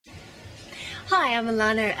Hi, I'm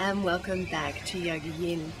Alana and welcome back to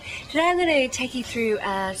YogaYin. Today I'm going to take you through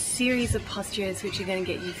a series of postures which are going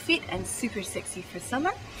to get you fit and super sexy for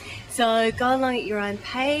summer. So go along at your own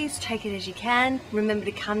pace, take it as you can. Remember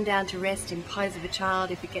to come down to rest in pose of a child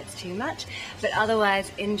if it gets too much, but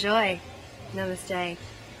otherwise enjoy. Namaste.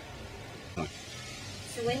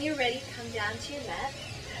 So when you're ready, come down to your mat.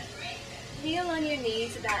 Kneel on your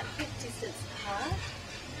knees about hip distance apart.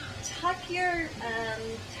 Tuck your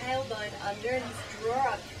tailbone under and just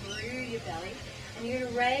draw up through your belly. And you're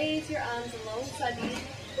going to raise your arms alongside you.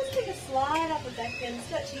 Just take a slide up the back and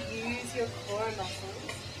start to use your core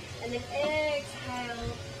muscles. And then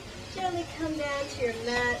exhale. Gently come down to your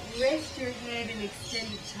mat. Rest your head and extend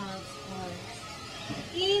your child's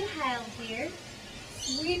pose. Inhale here.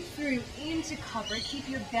 Sweep through into cobra. Keep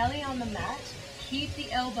your belly on the mat. Keep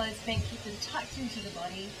the elbows bent, keep them tucked into the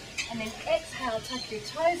body. And then exhale, tuck your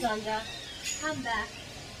toes under, come back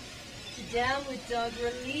to downward dog,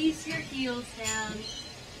 release your heels down.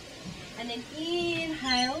 And then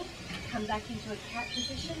inhale, come back into a cat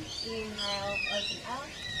position. Inhale, open out.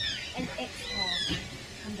 And exhale,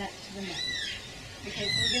 come back to the mat. Okay,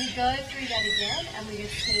 so we're going to go through that again, and we're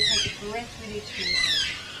just going to take a breath with each movement.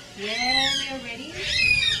 When you're ready,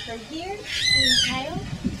 from here, inhale.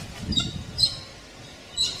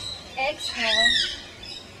 Exhale,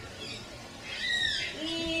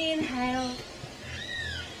 inhale,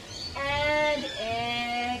 and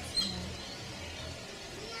exhale.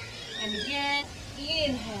 And again,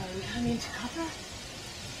 inhale, and come into cobra.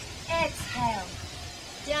 Exhale,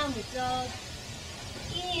 downward dog.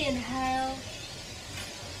 Inhale,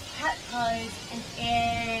 cat pose, and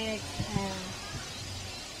exhale.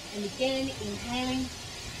 And again, inhaling,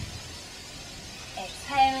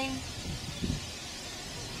 exhaling.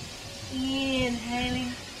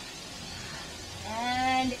 Inhaling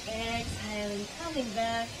and exhaling, coming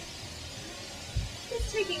back.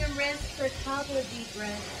 Just taking a rest for a couple of deep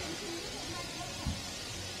breaths.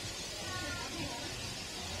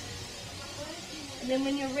 And then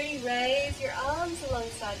when you're ready, raise your arms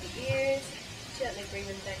alongside the ears. Gently bring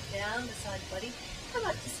them back down the side body. Come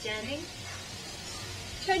up to standing.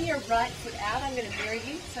 Turn your right foot out. I'm going to mirror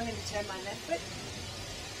you, so I'm going to turn my left foot.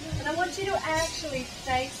 And I want you to actually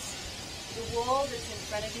face the wall that's in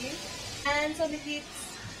front of you. Hands on the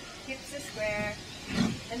hips, hips are square.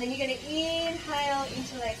 And then you're going to inhale,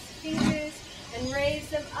 interlace the fingers and raise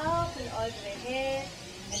them up and over the head.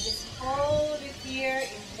 And just hold it here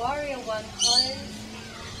in warrior one pose.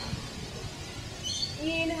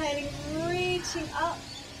 Inhaling, reaching up.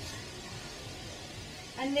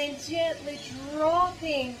 And then gently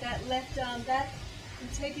dropping that left arm back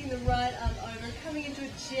and taking the right arm over, coming into a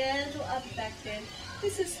gentle upper back bend.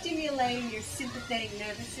 This is stimulating your sympathetic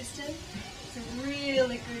nervous system. It's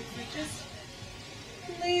really good for just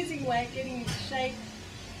losing weight, getting in shape.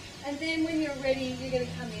 And then when you're ready, you're going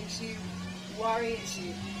to come into warrior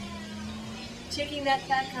two. Checking that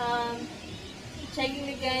back arm, taking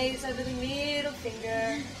the gaze over the middle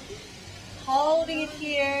finger, holding it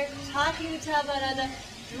here, tucking the tailbone under,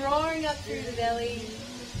 drawing up through the belly.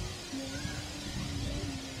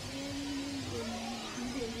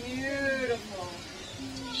 Beautiful.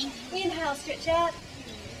 Inhale, stretch out.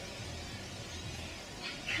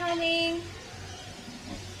 Coming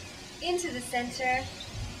into the center.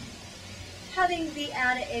 Having the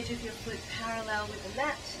outer edge of your foot parallel with the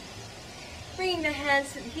mat. Bringing the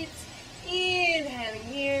hands to the hips. Inhaling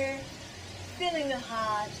here. Filling the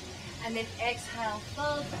heart. And then exhale,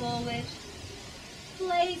 fold forward.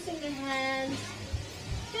 Placing the hands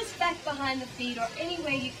just back behind the feet or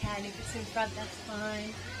anywhere you can. If it's in front, that's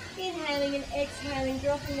fine. Inhaling and exhaling,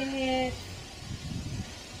 dropping the head.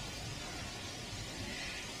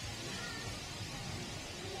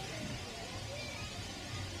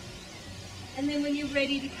 And then when you're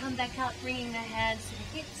ready to come back up, bringing the hands to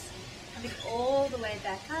the hips, coming all the way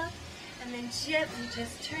back up, and then gently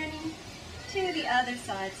just turning to the other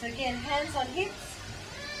side. So again, hands on hips,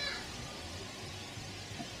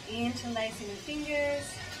 interlacing the fingers.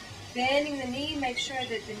 Bending the knee, make sure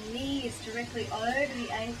that the knee is directly over the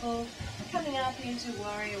ankle, coming up into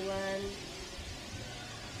warrior one.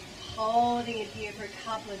 Holding it here for a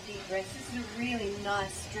couple of deep breaths. This is a really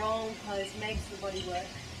nice, strong pose, makes the body work.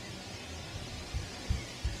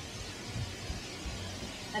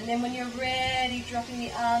 And then when you're ready, dropping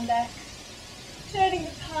the arm back, turning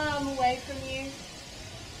the palm away from you,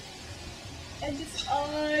 and just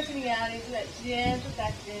opening out into that gentle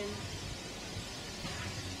back bend.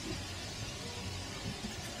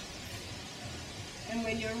 And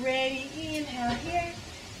when you're ready, inhale here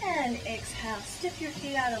and exhale. Step your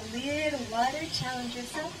feet out a little wider, challenge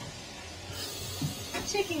yourself.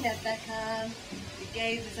 Checking that back arm. The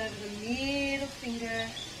gaze is over the middle finger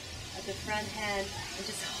of the front hand. And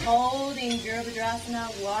just holding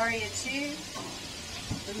Virabhadrasana, Warrior 2.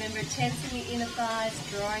 Remember tensing the inner thighs,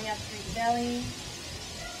 drawing up through the belly.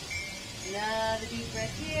 Another deep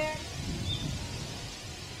breath here.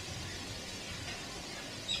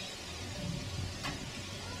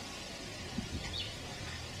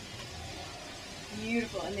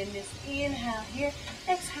 Beautiful. And then this inhale here.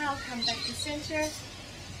 Exhale, come back to center.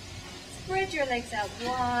 Spread your legs out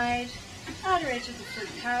wide. Outer edge of the foot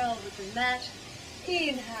parallel with the mat.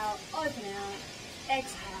 Inhale, open out.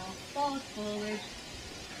 Exhale, fold forward.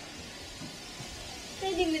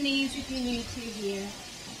 Bending the knees if you need to here.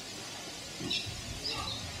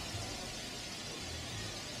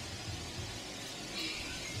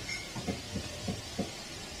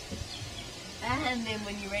 And then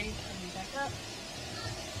when you're ready, coming back up.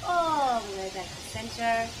 All the way back to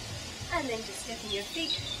center. And then just stepping your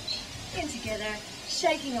feet in together,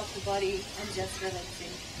 shaking off the body and just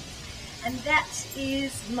relaxing. And that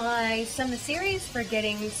is my summer series for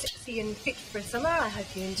getting sexy and fit for summer. I hope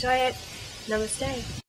you enjoy it. Namaste.